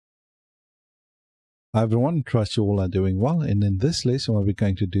Hi everyone, trust you all are doing well, and in this lesson what we're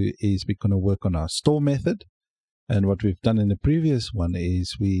going to do is we're going to work on our store method. And what we've done in the previous one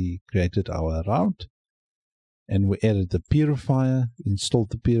is we created our route and we added the purifier,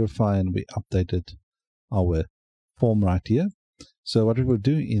 installed the purifier, and we updated our form right here. So what we will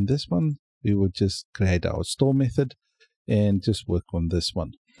do in this one, we will just create our store method and just work on this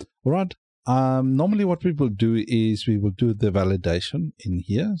one. All right. Normally what we will do is we will do the validation in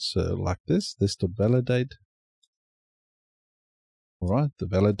here. So like this to validate. All right, to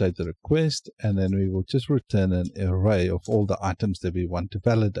validate the request, and then we will just return an array of all the items that we want to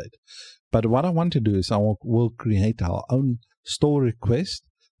validate. But what I want to do is we'll create our own store request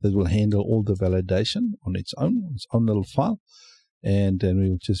that will handle all the validation on its own little file, and then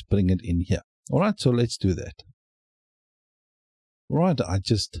we will just bring it in here. All right, so let's do that. All right, I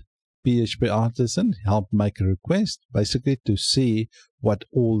just PHP artisan help make a request, basically to see what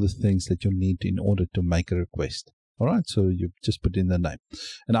all the things that you need in order to make a request. All right, so you just put in the name.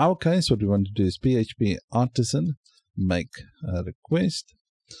 In our case, what we want to do is PHP artisan make a request,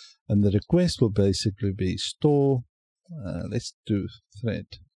 and the request will basically be store. Let's do thread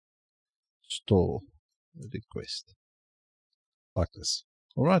store request like this.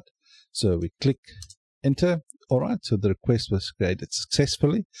 All right, so we click enter. All right, so the request was created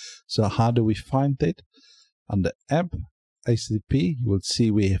successfully. So how do we find that? Under app HTTP, you will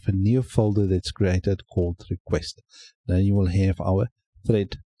see we have a new folder that's created called request. Then you will have our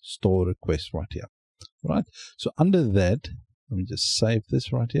thread store request right here. All right, so under that, let me just save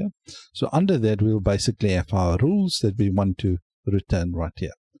this right here. So under that, we'll basically have our rules that we want to return right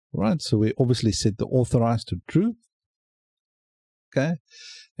here. All right, so we obviously set the authorized to true. Okay,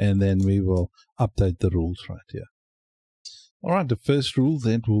 and then we will update the rules right here. All right, the first rule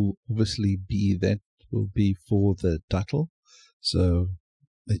that will obviously be for the title. So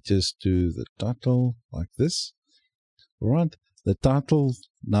let's just do the title like this. All right, the title.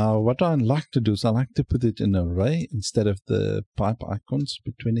 Now what I like to do is I like to put it in an array instead of the pipe icons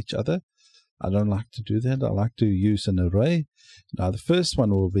between each other. I don't like to do that. I like to use an array. Now the first one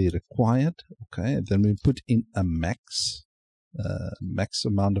will be required. Okay, and then we put in a max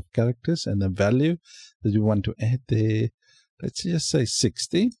amount of characters and the value that you want to add there. Let's just say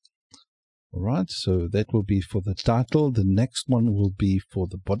 60. All right, so that will be for the title. The next one will be for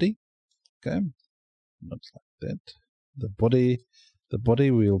the body. Okay, not like that. The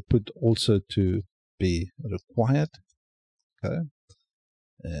body we'll put also to be required. Okay,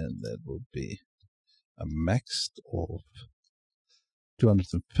 and that will be a max of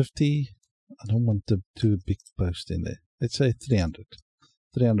 250. I don't want the too big post in there. Let's say 300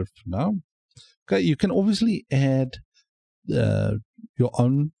 for now. Okay, you can obviously add your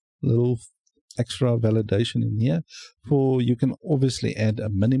own little extra validation in here. You can obviously add a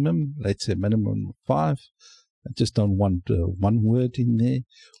minimum, let's say minimum of 5. I just don't want one word in there.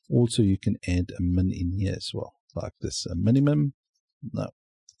 Also, you can add a min in here as well, like this. A minimum, no,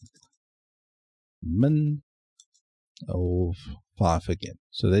 min of 5 again.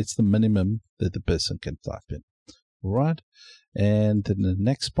 So that's the minimum that the person can type in. Right, and then the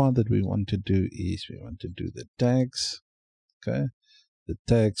next part that we want to do is we want to do the tags. Okay, the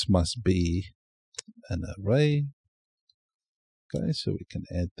tags must be an array. Okay, so we can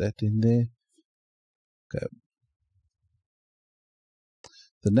add that in there. Okay,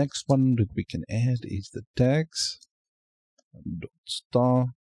 the next one that we can add is the tags dot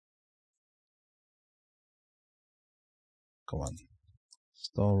star. Come on,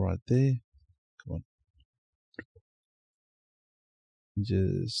 star right there. Come on.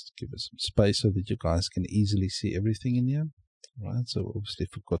 Just give it some space so that you guys can easily see everything in here. Right, so obviously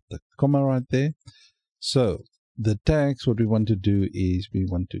forgot the comma right there. So the tags, what we want to do is we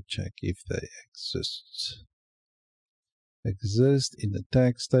want to check if they exist in the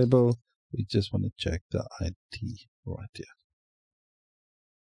tags table. We just want to check the ID right here.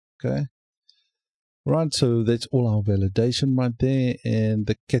 Okay, right, so that's all our validation right there, and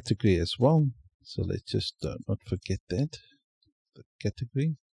the category as well. So let's just not forget that. The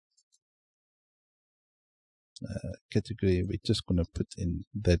category we're just going to put in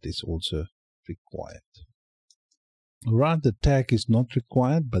that is also required. Right, the tag is not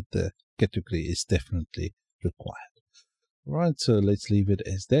required, but the category is definitely required. Right, so let's leave it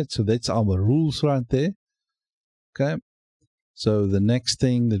as that. So that's our rules right there. Okay, so the next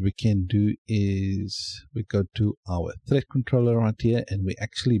thing that we can do is we go to our thread controller right here, and we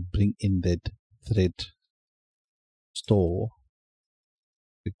actually bring in that thread store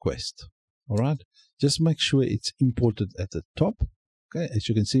request. All right, just make sure it's imported at the top. Okay, as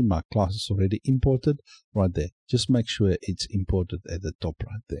you can see, my class is already imported right there. Just make sure it's imported at the top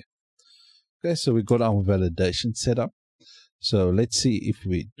right there. Okay, so we got our validation set up. So let's see if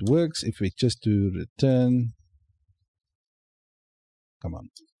it works. If we just do return, come on,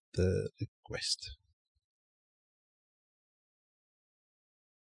 the request.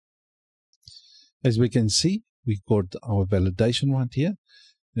 As we can see, we got our validation right here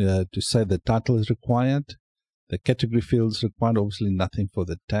to say the title is required. The category field is required, obviously nothing for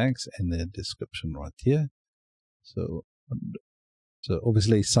the tags, and the description right here. So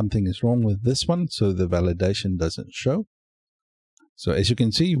obviously something is wrong with this one, so the validation doesn't show. So as you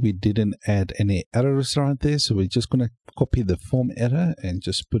can see, we didn't add any errors right there, so we're just going to copy the form error and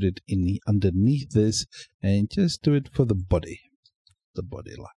just put it in underneath this, and just do it for the body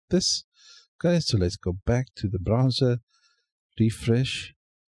like this. Okay, so let's go back to the browser, refresh,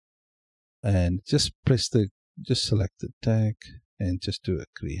 and just select the tag and just do a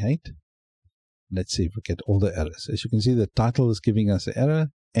create. Let's see if we get all the errors. As you can see, the title is giving us an error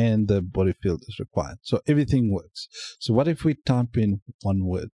and the body field is required. So everything works. So what if we type in one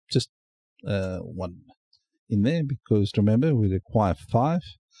word, just one in there, because remember we require 5.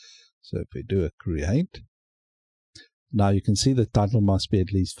 So if we do a create, now you can see the title must be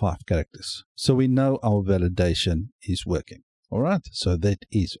at least 5 characters. So we know our validation is working. All right, so that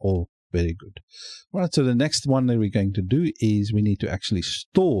is all very good. All right, so the next one that we're going to do is we need to actually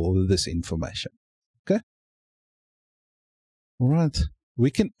store this information. Okay. All right,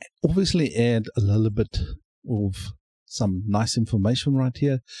 we can obviously add a little bit of some nice information right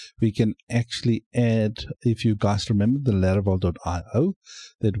here. We can actually add, if you guys remember the Laravel.io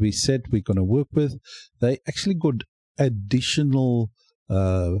that we said we're going to work with, they actually got additional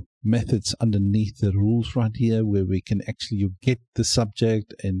methods underneath the rules right here, where we can actually get the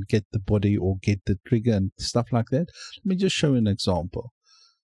subject and get the body or get the trigger and stuff like that. Let me just show an example.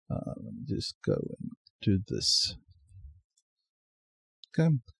 Let me just go and do this. Okay,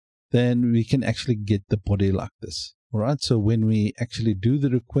 then we can actually get the body like this. All right, so when we actually do the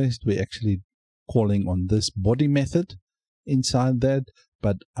request, we're actually calling on this body method inside that,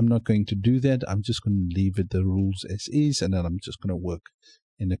 but I'm not going to do that. I'm just going to leave it the rules as is, and then I'm just going to work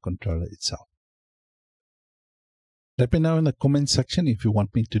in the controller itself. Let me know in the comment section if you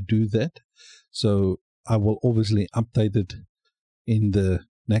want me to do that. So I will obviously update it in the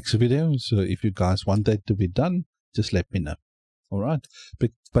next video. So if you guys want that to be done, just let me know. All right.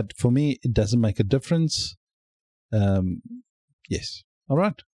 But for me, it doesn't make a difference. Yes. All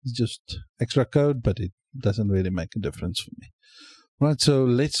right. It's just extra code, but it doesn't really make a difference for me. All right. So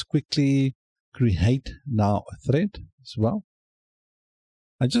let's quickly create now a thread as well.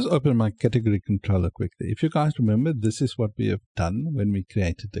 I just opened my category controller quickly. If you guys remember, this is what we have done when we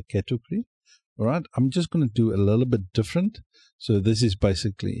created the category. All right, I'm just going to do a little bit different. So this is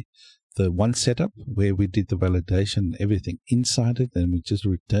basically the one setup where we did the validation, everything inside it, and we just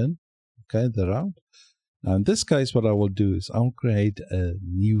return, okay, the route. Now in this case, what I will do is I'll create a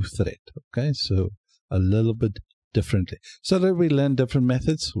new thread, okay, so a little bit differently. So that we learn different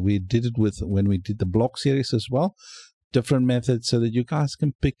methods. We did it with when we did the block series as well. Different methods so that you guys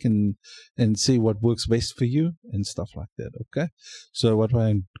can pick and see what works best for you and stuff like that. Okay, so what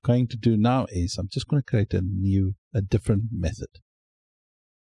I'm going to do now is I'm just going to create a different method.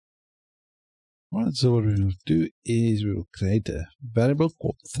 All right, so what we will do is we will create a variable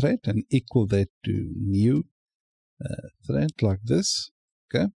called thread and equal that to new thread like this.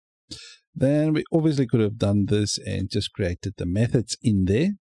 Okay, then we obviously could have done this and just created the methods in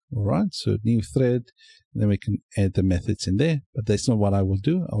there. All right, so new thread, then we can add the methods in there, but that's not what I will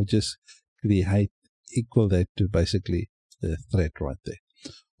do. I'll just create, equal that to basically the thread right there.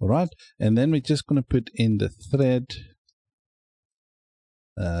 All right, and then we're just going to put in the thread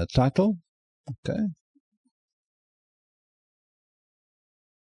title. Okay.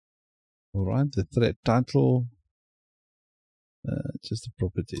 All right, the thread title, just the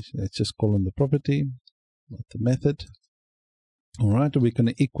property. Let's just call on the property, not the method. All right, we're going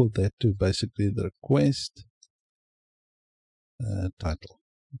to equal that to basically the request title.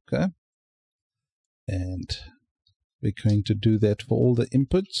 Okay, and we're going to do that for all the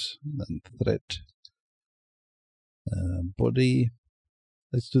inputs. And thread body.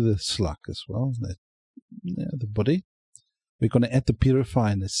 Let's do the slug as well. The body. We're going to add the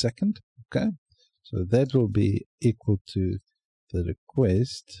purify in a second. Okay, so that will be equal to the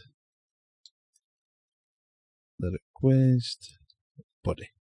request. The request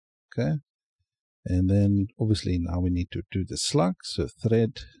body. Okay, and then obviously now we need to do the slug. So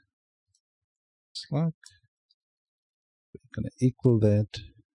thread slug. We're going to equal that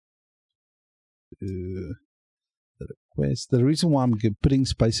to the request. The reason why I'm putting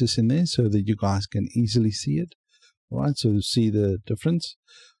spaces in there so that you guys can easily see it. All right, so see the difference.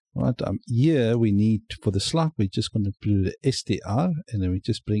 Right, here we need, for the slug, we're just going to do the str, and then we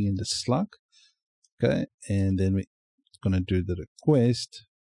just bring in the slug. Okay, and then we're going to do the request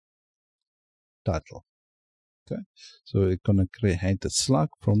title. Okay, so we're going to create a slug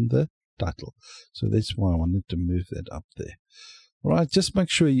from the title. So that's why I wanted to move that up there. All right, just make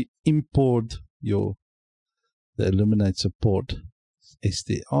sure you import the Illuminate support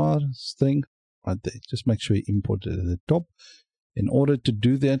str string right there. Just make sure you import it at the top. In order to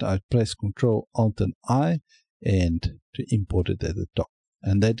do that, I press Ctrl Alt and I and to import it at the top.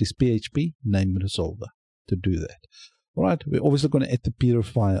 And that is PHP name resolver to do that. All right, we're obviously going to add the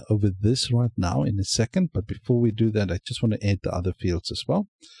purifier over this right now in a second. But before we do that, I just want to add the other fields as well.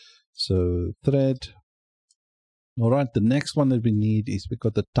 So thread. All right, the next one that we need is we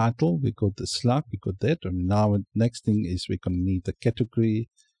got the title, we got the slug, we got that. And now the next thing is we're going to need the category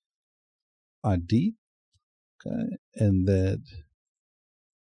ID. Okay, and that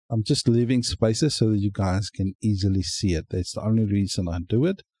I'm just leaving spaces so that you guys can easily see it. That's the only reason I do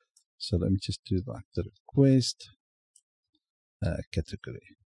it. So let me just do like the request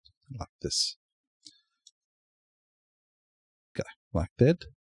category like this. Okay, like that.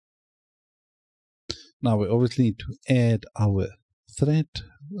 Now we obviously need to add our thread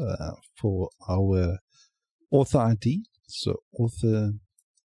for our author ID. So author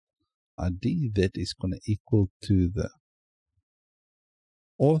ID, that is going to equal to the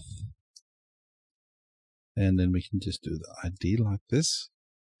auth, and then we can just do the ID like this.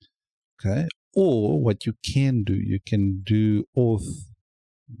 Okay, or what you can do, you can do auth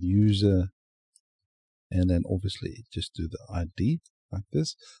user and then obviously just do the ID like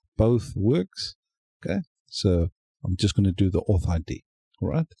this. Both works. Okay, so I'm just going to do the auth ID. All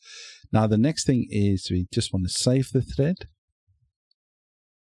right, now the next thing is we just want to save the thread.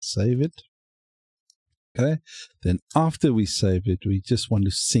 Save it. Okay, then after we save it, we just want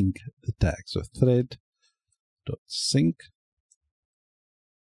to sync the tag. So thread.sync,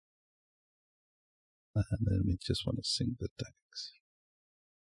 and then we just want to sync the tags.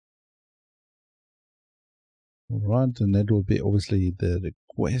 All right, and that will be obviously the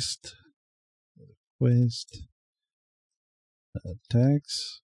request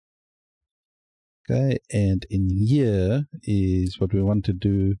tags. Okay, and in here is what we want to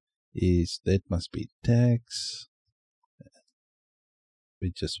do is that must be tags.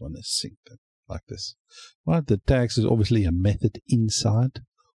 We just want to sync them like this. Right, the tags is obviously a method inside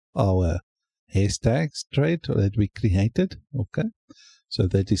our hashtags thread that we created. Okay, so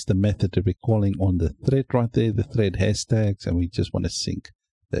that is the method that we're calling on the thread right there, the thread hashtags, and we just want to sync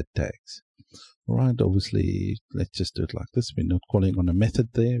that tags. Right, obviously, let's just do it like this. We're not calling on a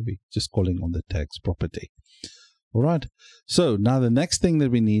method there, we're just calling on the tags property. All right, so now the next thing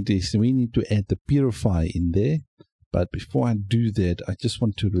that we need is we need to add the purifier in there. But before I do that, I just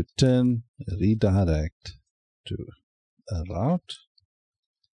want to return a redirect to a route.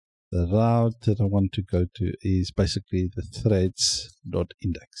 The route that I want to go to is basically the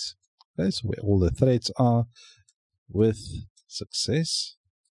threads.index. Okay, so where all the threads are with success,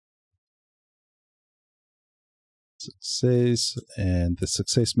 and the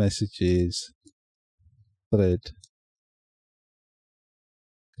success message is thread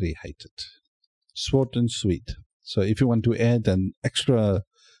created. Short and sweet. So if you want to add an extra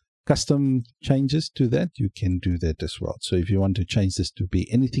custom changes to that, you can do that as well. So if you want to change this to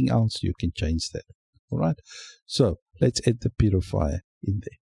be anything else, you can change that. All right. So let's add the purifier in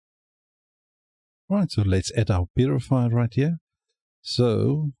there. All right. So let's add our purifier right here.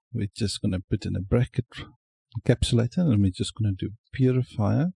 So we're just going to put in a bracket encapsulator, and we're just going to do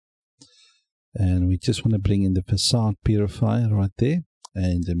purifier, and we just want to bring in the facade purifier right there,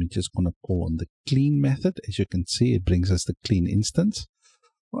 and then we're just going to call on the clean method. As you can see, it brings us the clean instance.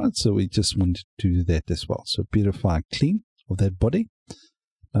 Right, so we just want to do that as well. So purify clean of that body.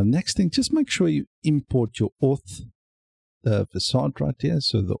 Now next thing, just make sure you import your auth facade right here.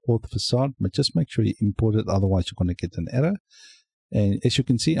 So the auth facade, but just make sure you import it, otherwise you're going to get an error. And as you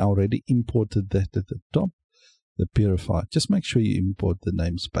can see, I already imported that at the top, the purifier. Just make sure you import the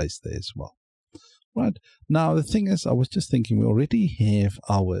namespace there as well. Right, now the thing is, I was just thinking we already have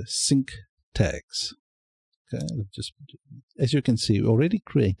our sync tags. Okay, just as you can see, we already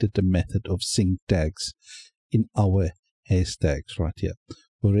created the method of sync tags in our hashtags right here.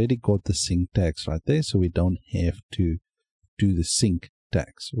 We already got the sync tags right there, so we don't have to do the sync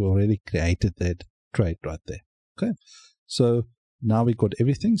tags. We already created that trait right there. Okay, so now we got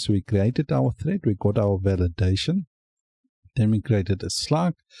everything. So we created our thread, we got our validation, then we created a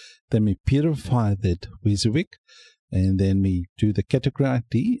slug, then we purify that WYSIWYG, and then we do the category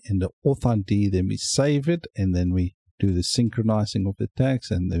ID and the auth ID, then we save it, and then we do the synchronizing of the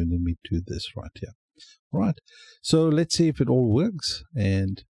tags, and then we do this right here. All right, so let's see if it all works.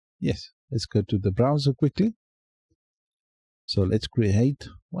 And yes, let's go to the browser quickly. So let's create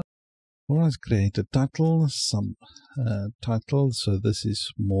one. All right, create a title, some title. So this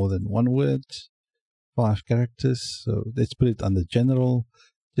is more than one word, 5 characters. So let's put it under general.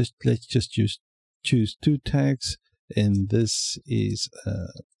 Let's just choose 2 tags, and this is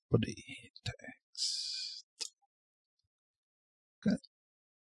body tags. Okay.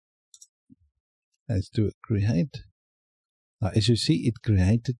 Let's do a create. Now, as you see, it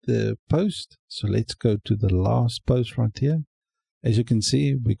created the post. So let's go to the last post right here. As you can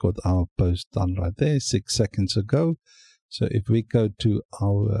see, we got our post done right there 6 seconds ago. So if we go to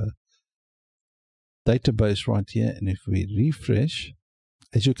our database right here, and if we refresh,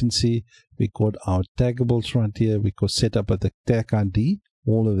 as you can see, we got our taggables right here. We got set up at the tag ID.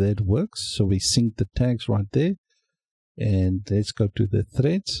 All of that works. So we sync the tags right there. And let's go to the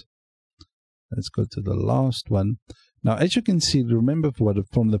threads. Let's go to the last one. Now, as you can see, remember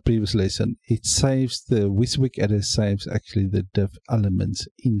from the previous lesson, it saves the WYSIWYG editor saves actually the div elements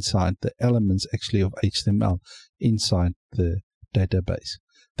inside the elements actually of HTML inside the database.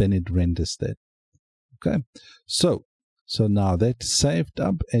 Then it renders that. Okay, so now that's saved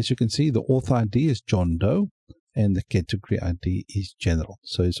up. As you can see, the author ID is John Doe and the category ID is general.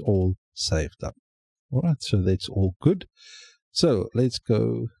 So it's all saved up. All right, so that's all good. So let's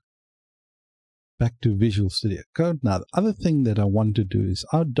go back to Visual Studio Code. Now, the other thing that I want to do is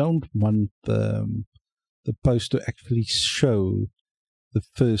I don't want the post to actually show the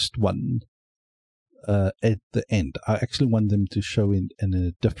first one at the end. I actually want them to show in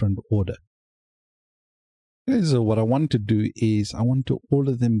a different order. Okay, so what I want to do is I want to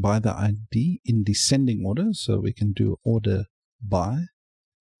order them by the ID in descending order. So we can do order by.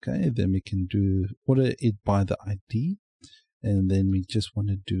 Okay, then we can do order it by the ID. And then we just want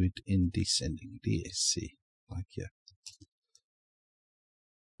to do it in descending, DSC, like here.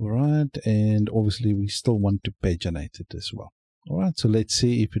 All right, and obviously we still want to paginate it as well. All right, so let's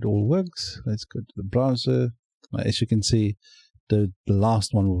see if it all works. Let's go to the browser. As you can see, the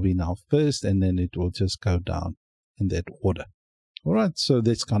last one will be now first, and then it will just go down in that order. All right, so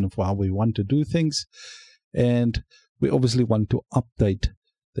that's kind of how we want to do things. And we obviously want to update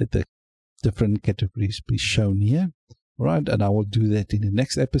that the different categories be shown here. Right, and I will do that in the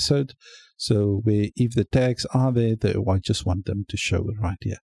next episode. So if the tags are there, I just want them to show right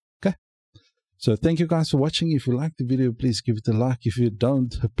here. Okay. So thank you guys for watching. If you like the video, please give it a like. If you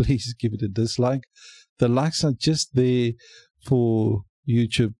don't, please give it a dislike. The likes are just there for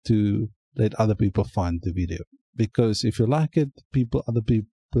YouTube to let other people find the video. Because if you like it, other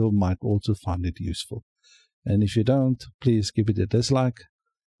people might also find it useful. And if you don't, please give it a dislike.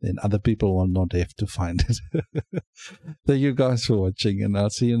 Then other people will not have to find it. Thank you guys for watching, and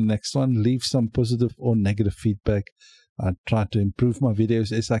I'll see you in the next one. Leave some positive or negative feedback. I try to improve my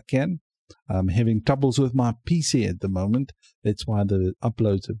videos as I can. I'm having troubles with my PC at the moment. That's why the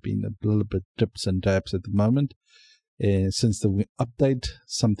uploads have been a little bit drips and dabs at the moment. Since the update,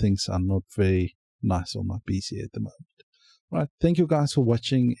 some things are not very nice on my PC at the moment. All right, thank you guys for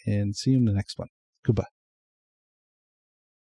watching, and see you in the next one. Goodbye.